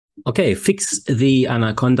Okay, fix the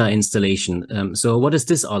Anaconda installation. So what is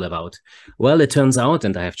this all about? Well, it turns out,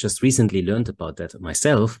 and I have just recently learned about that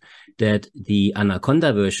myself, that the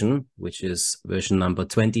Anaconda version, which is version number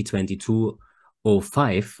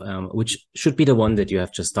 2022.05, which should be the one that you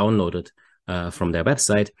have just downloaded from their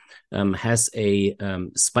website, has a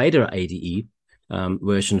Spyder IDE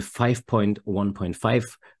version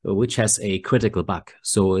 5.1.5, which has a critical bug.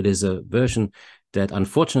 So it is a version that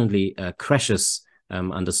unfortunately crashes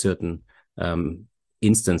under certain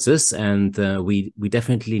instances, and we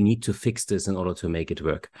definitely need to fix this in order to make it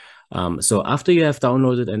work. So after you have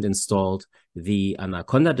downloaded and installed the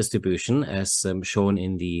Anaconda distribution, as shown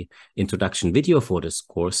in the introduction video for this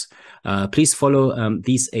course, please follow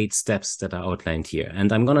these 8 steps that are outlined here.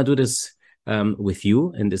 And I'm going to do this with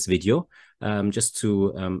you in this video, just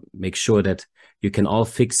to make sure that you can all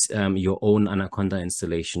fix your own Anaconda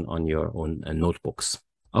installation on your own notebooks.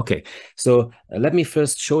 Okay, so let me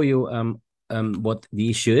first show you what the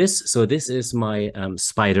issue is. So this is my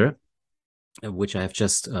Spyder, which I have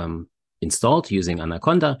just installed using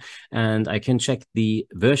Anaconda, and I can check the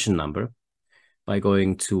version number by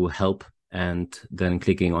going to Help and then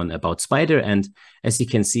clicking on About Spyder. And as you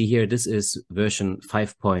can see here, this is version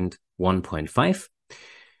 5.1.5.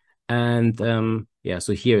 And yeah,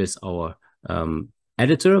 so here is our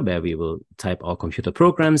editor where we will type our computer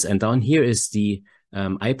programs, and down here is the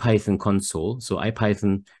IPython console. So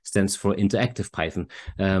IPython stands for Interactive Python,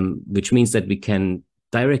 which means that we can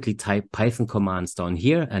directly type Python commands down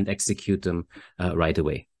here and execute them right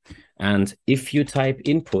away. And if you type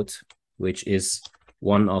input, which is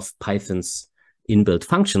one of Python's inbuilt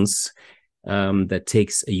functions that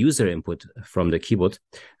takes a user input from the keyboard,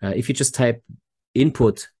 if you just type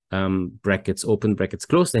input brackets open brackets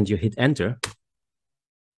closed and you hit enter,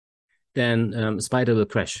 then Spyder will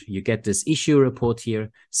crash. You get this issue report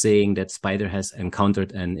here saying that Spyder has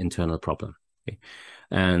encountered an internal problem. Okay.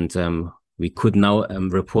 And we could now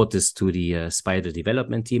report this to the Spyder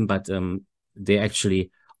development team, but they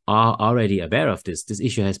actually are already aware of this. This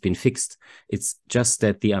issue has been fixed. It's just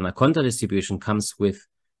that the Anaconda distribution comes with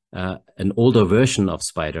an older version of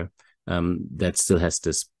Spyder that still has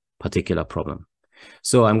this particular problem.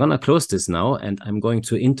 So I'm going to close this now, and I'm going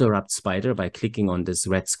to interrupt Spyder by clicking on this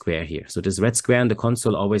red square here. So this red square in the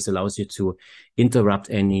console always allows you to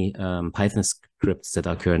interrupt any Python scripts that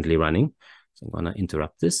are currently running. So I'm going to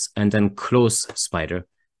interrupt this and then close Spyder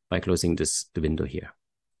by closing the window here.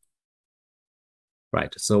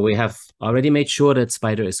 Right, so we have already made sure that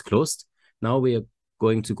Spyder is closed. Now we are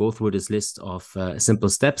going to go through this list of simple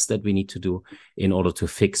steps that we need to do in order to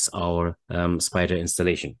fix our Spyder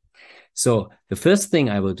installation. So the first thing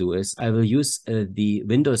I will do is I will use the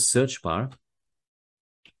Windows search bar.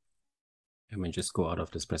 Let me just go out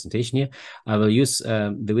of this presentation here. I will use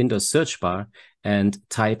the Windows search bar and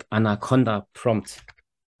type Anaconda prompt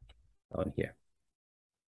down here.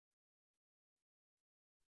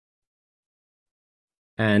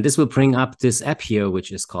 And this will bring up this app here,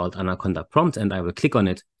 which is called Anaconda prompt, and I will click on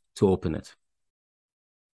it to open it.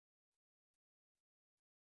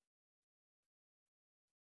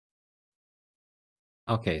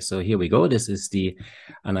 Okay, so here we go. This is the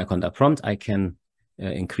Anaconda prompt. I can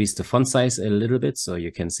increase the font size a little bit so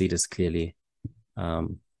you can see this clearly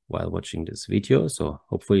while watching this video. So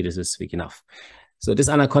hopefully this is big enough. So this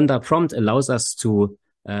Anaconda prompt allows us to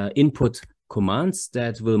input commands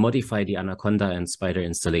that will modify the Anaconda and Spyder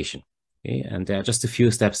installation. Okay, and there are just a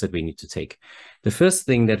few steps that we need to take. The first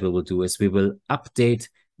thing that we will do is we will update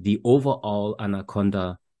the overall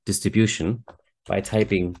Anaconda distribution by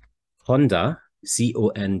typing conda,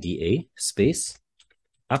 C-O-N-D-A, space,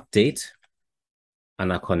 update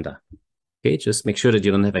Anaconda. Okay, just make sure that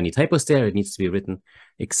you don't have any typos there. It needs to be written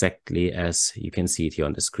exactly as you can see it here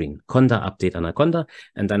on the screen. Conda, update Anaconda,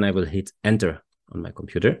 and then I will hit enter on my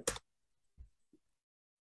computer.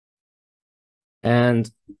 And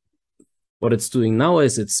what it's doing now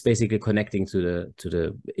is it's basically connecting to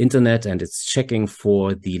the internet, and it's checking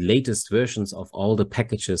for the latest versions of all the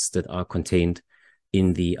packages that are contained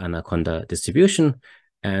in the Anaconda distribution,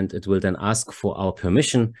 and it will then ask for our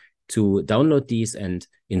permission to download these and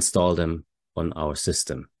install them on our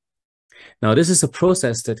system. Now, this is a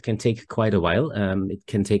process that can take quite a while. It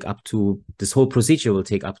can take up to, this whole procedure will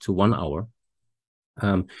take up to 1 hour.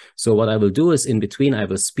 So what I will do is in between, I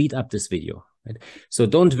will speed up this video. Right? So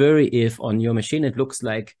don't worry if on your machine it looks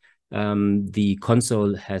like the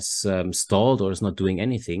console has stalled or is not doing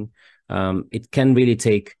anything. It can really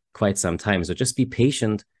take quite some time. So just be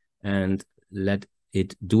patient and let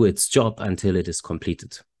it do its job until it is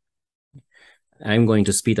completed. I'm going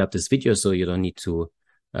to speed up this video so you don't need to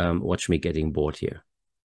watch me getting bored here.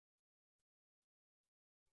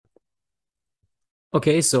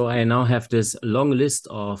 Okay, so I now have this long list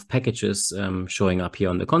of packages showing up here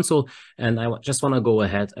on the console, and I just want to go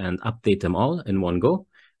ahead and update them all in one go.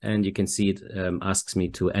 And you can see it asks me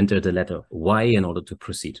to enter the letter Y in order to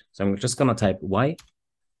proceed. So I'm just going to type Y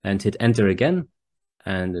and hit enter again,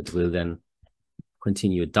 and it will then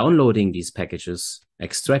continue downloading these packages,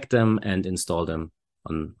 extract them, and install them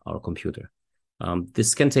on our computer.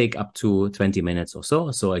 This can take up to 20 minutes or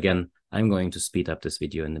so. So again, I'm going to speed up this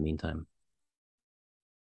video in the meantime.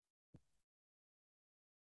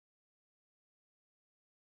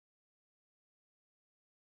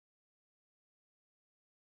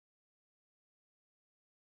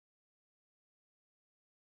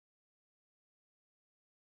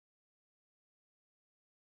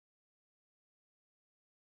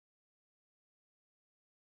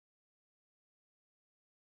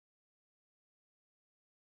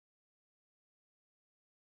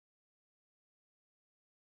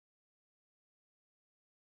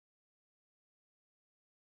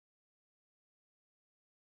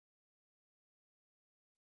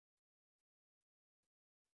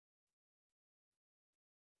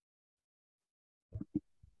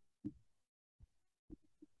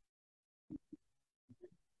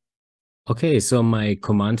 Okay, so my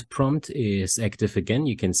command prompt is active again.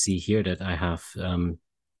 You can see here that I have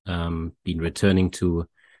been returning to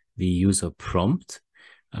the user prompt.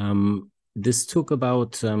 This took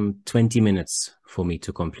about 20 minutes for me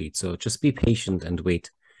to complete. So just be patient and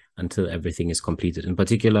wait until everything is completed. In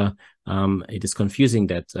particular, it is confusing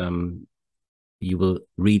that you will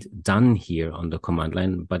read done here on the command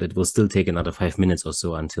line, but it will still take another 5 minutes or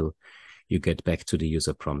so until you get back to the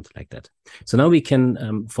user prompt like that. So now we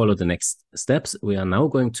can follow the next steps. We are now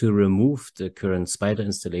going to remove the current Spyder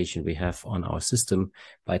installation we have on our system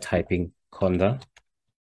by typing conda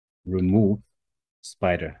remove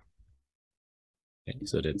Spyder. Okay,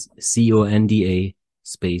 so that's CONDA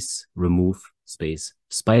space remove space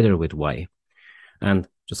Spyder with Y. And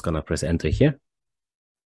just gonna press enter here.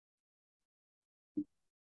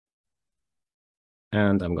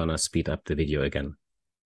 And I'm gonna speed up the video again.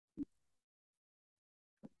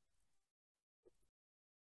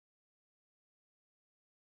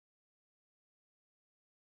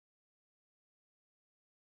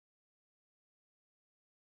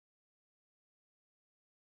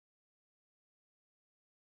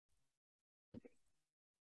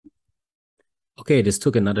 Okay, this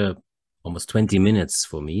took another almost 20 minutes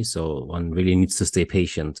for me, so one really needs to stay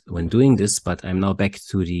patient when doing this, but I'm now back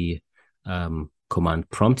to the command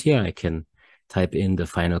prompt here. I can type in the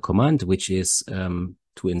final command, which is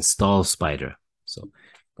to install Spyder. So I'm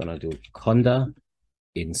gonna do conda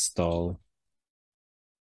install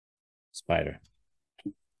Spyder.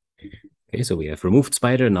 Okay, so we have removed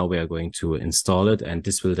Spyder. Now we are going to install it, and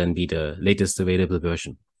this will then be the latest available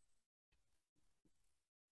version.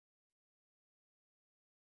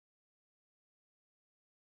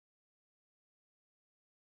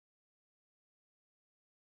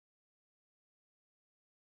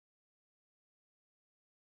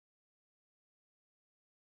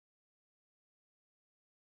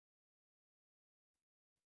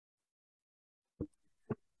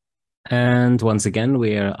 And once again,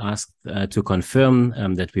 we are asked to confirm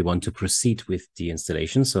that we want to proceed with the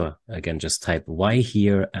installation. So again, just type Y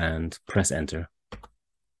here and press enter.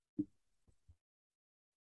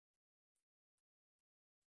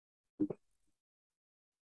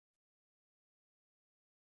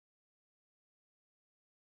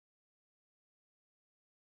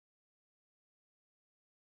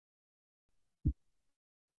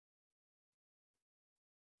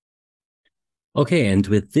 Okay, and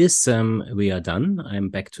with this, we are done. I'm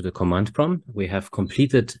back to the command prompt. We have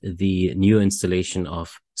completed the new installation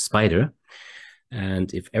of Spyder.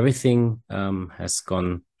 And if everything has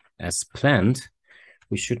gone as planned,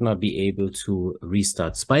 we should now be able to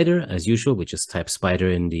restart Spyder. As usual, we just type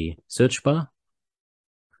Spyder in the search bar.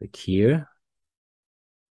 Click here.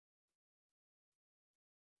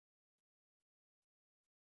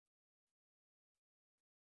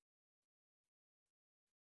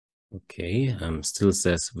 Okay, still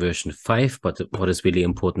says version 5, but what is really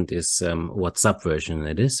important is what subversion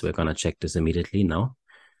it is. We're going to check this immediately now.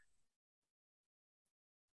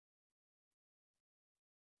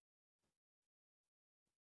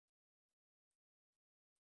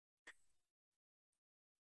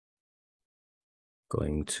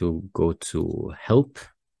 Going to go to help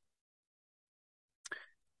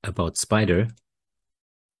about Spyder.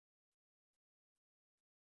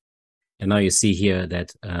 And now you see here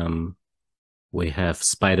that we have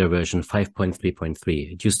Spyder version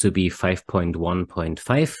 5.3.3. It used to be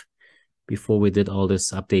 5.1.5 before we did all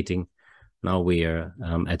this updating. Now we are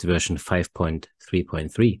at version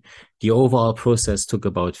 5.3.3. The overall process took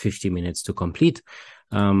about 50 minutes to complete.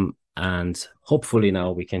 And hopefully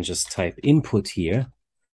now we can just type input here,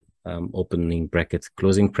 opening bracket,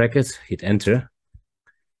 closing bracket, hit enter.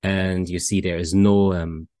 And you see there is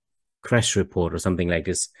no crash report or something like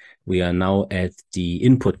this. We are now at the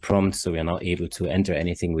input prompt, so we are now able to enter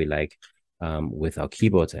anything we like with our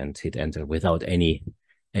keyboard and hit enter without any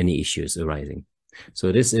issues arising.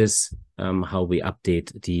 So this is how we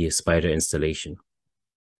update the Spyder installation.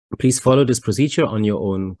 Please follow this procedure on your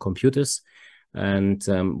own computers, and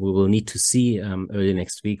we will need to see early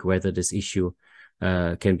next week whether this issue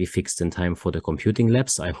can be fixed in time for the computing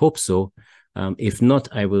labs. I hope so. If not,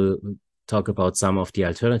 I will talk about some of the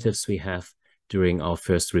alternatives we have during our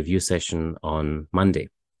first review session on Monday.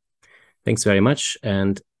 Thanks very much,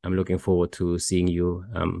 and I'm looking forward to seeing you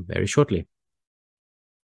very shortly.